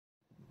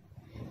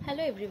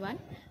Hello everyone,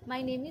 my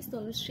name is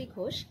Tanusree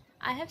Ghosh.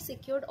 I have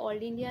secured All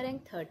India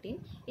rank 13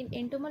 in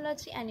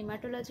Entomology and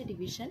Nematology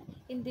division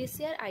in this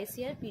year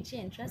ICAR PG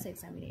entrance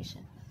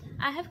examination.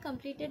 I have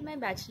completed my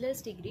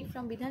bachelor's degree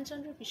from Bidhan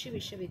Chandra Krishi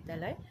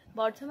Vishwavidyalaya,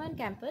 Bardhaman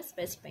campus,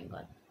 West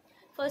Bengal.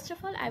 First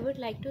of all, I would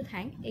like to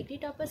thank Agri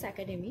Toppers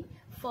Academy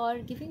for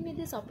giving me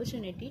this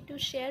opportunity to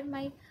share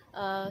my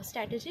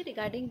strategy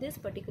regarding this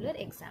particular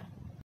exam.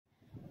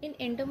 In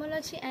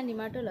entomology and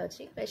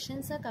nematology,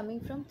 questions are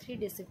coming from three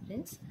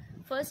disciplines.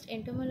 First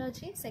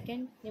entomology,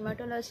 second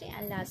nematology,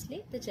 and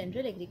lastly the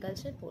general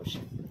agriculture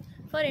portion.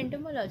 For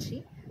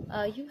entomology,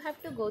 you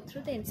have to go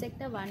through the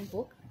Insecta 1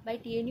 book by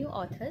TNU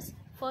authors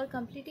for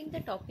completing the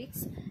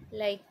topics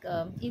like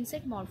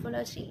insect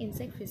morphology,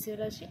 insect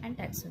physiology and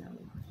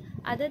taxonomy.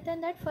 Other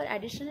than that, for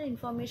additional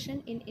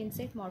information in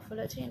insect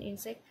morphology and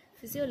insect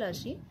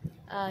physiology,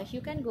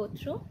 you can go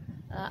through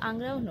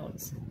Angrao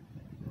notes.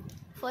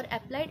 For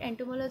applied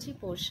entomology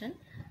portion,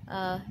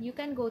 you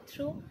can go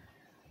through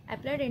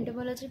Applied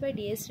Entomology by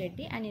D.S.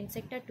 Reddy and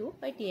Insecta 2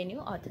 by TNU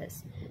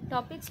authors.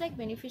 Topics like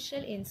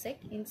beneficial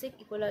insect, insect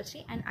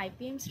ecology and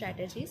IPM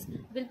strategies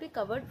will be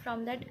covered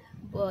from that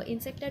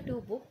Insecta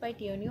 2 book by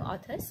TNU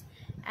authors,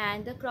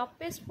 and the crop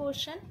pest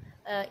portion,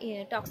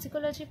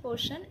 toxicology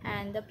portion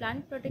and the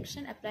plant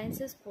protection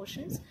appliances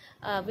portions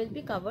will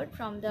be covered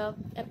from the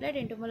Applied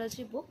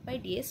Entomology book by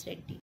D.S.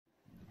 Reddy.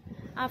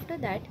 After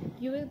that,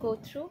 you will go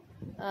through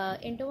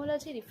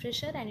Entomology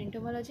Refresher and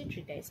Entomology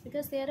Treatise,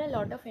 because there are a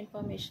lot of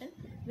information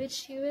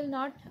which you will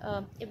not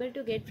able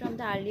to get from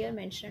the earlier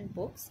mentioned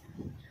books.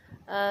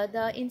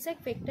 The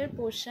insect vector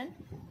portion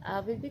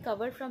will be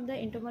covered from the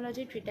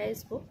Entomology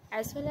Treatise book,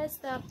 as well as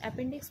the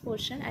appendix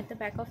portion at the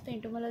back of the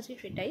Entomology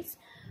Treatise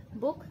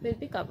book will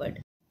be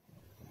covered.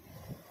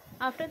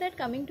 After that,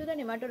 coming to the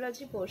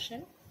nematology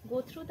portion,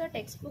 go through the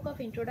textbook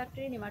of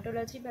Introductory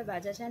Nematology by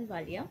Bajaj and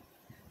Walia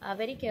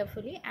very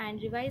carefully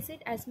and revise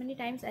it as many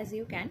times as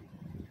you can.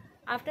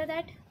 After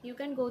that, you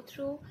can go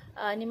through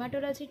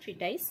Nematology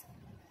Treatise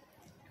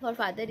for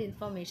further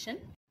information.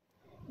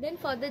 Then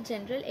for the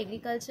general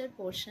agriculture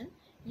portion,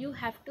 you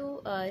have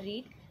to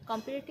read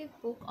comparative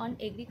book on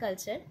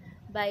agriculture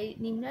by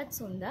Nimraj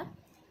Sunda,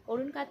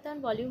 Arun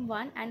Kattan volume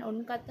 1 and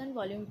Arun Kattan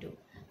volume 2.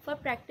 For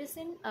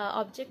practicing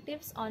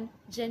objectives on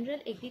general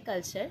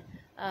agriculture,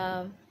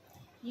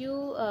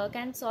 you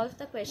can solve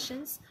the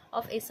questions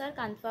of S.R.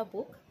 Kantwa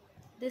book.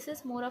 This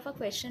is more of a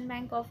question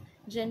bank of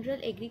general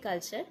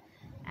agriculture,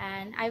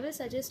 and I will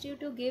suggest you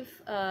to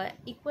give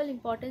equal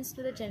importance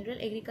to the general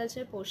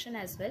agriculture portion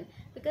as well,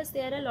 because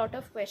there are a lot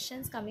of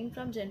questions coming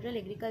from general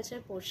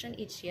agriculture portion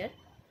each year.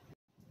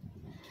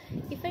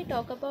 If I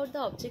talk about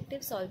the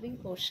objective solving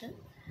portion,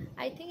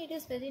 I think it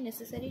is very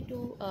necessary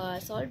to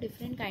solve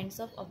different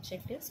kinds of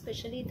objectives,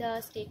 especially the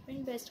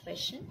statement based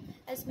question,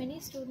 as many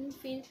students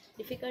feel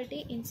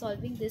difficulty in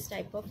solving this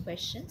type of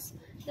questions.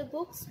 The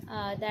books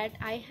that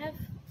I have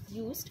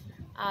used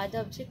are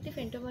the Objective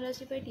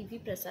Entomology by T.V.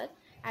 Prasad,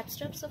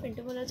 Abstracts of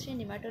Entomology and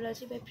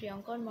Nematology by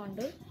Priyankar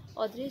Mondal,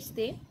 Odrish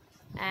De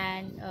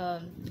and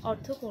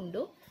Ortho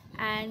Kundo,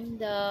 and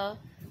the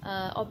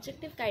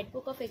Objective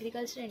Guidebook of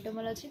Agriculture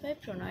Entomology by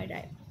Pronoy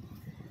Rai.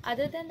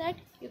 Other than that,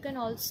 you can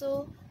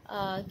also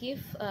give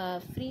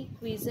free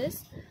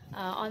quizzes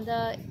on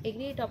the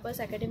Agri Toppers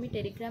Academy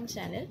Telegram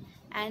channel,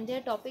 and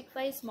their topic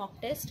wise mock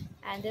test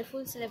and their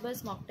full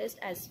syllabus mock test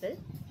as well.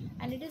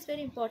 And it is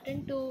very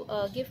important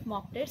to give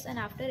mock tests, and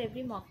after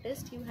every mock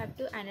test you have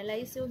to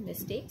analyze your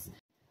mistakes.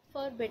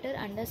 For better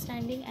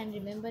understanding and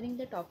remembering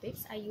the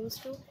topics, I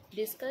used to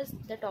discuss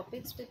the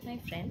topics with my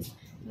friends.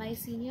 My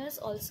seniors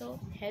also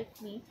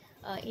helped me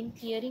in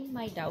clearing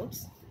my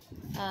doubts.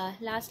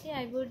 Lastly,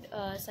 I would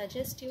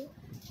suggest you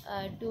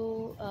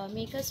to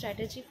make a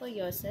strategy for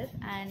yourself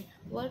and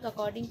work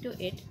according to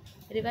it.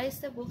 Revise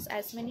the books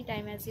as many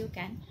times as you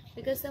can,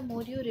 because the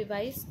more you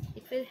revise,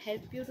 it will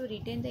help you to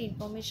retain the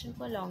information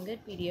for longer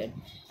period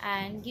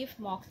and give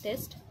mock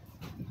test.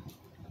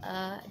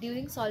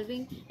 During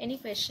solving any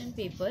question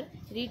paper,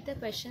 read the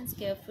questions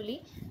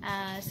carefully,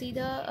 see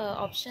the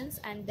options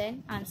and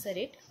then answer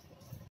it.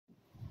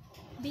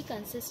 Be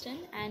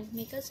consistent and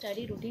make a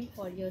study routine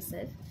for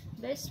yourself.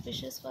 Best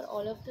wishes for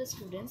all of the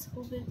students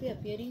who will be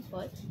appearing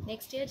for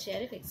next year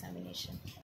JRF examination.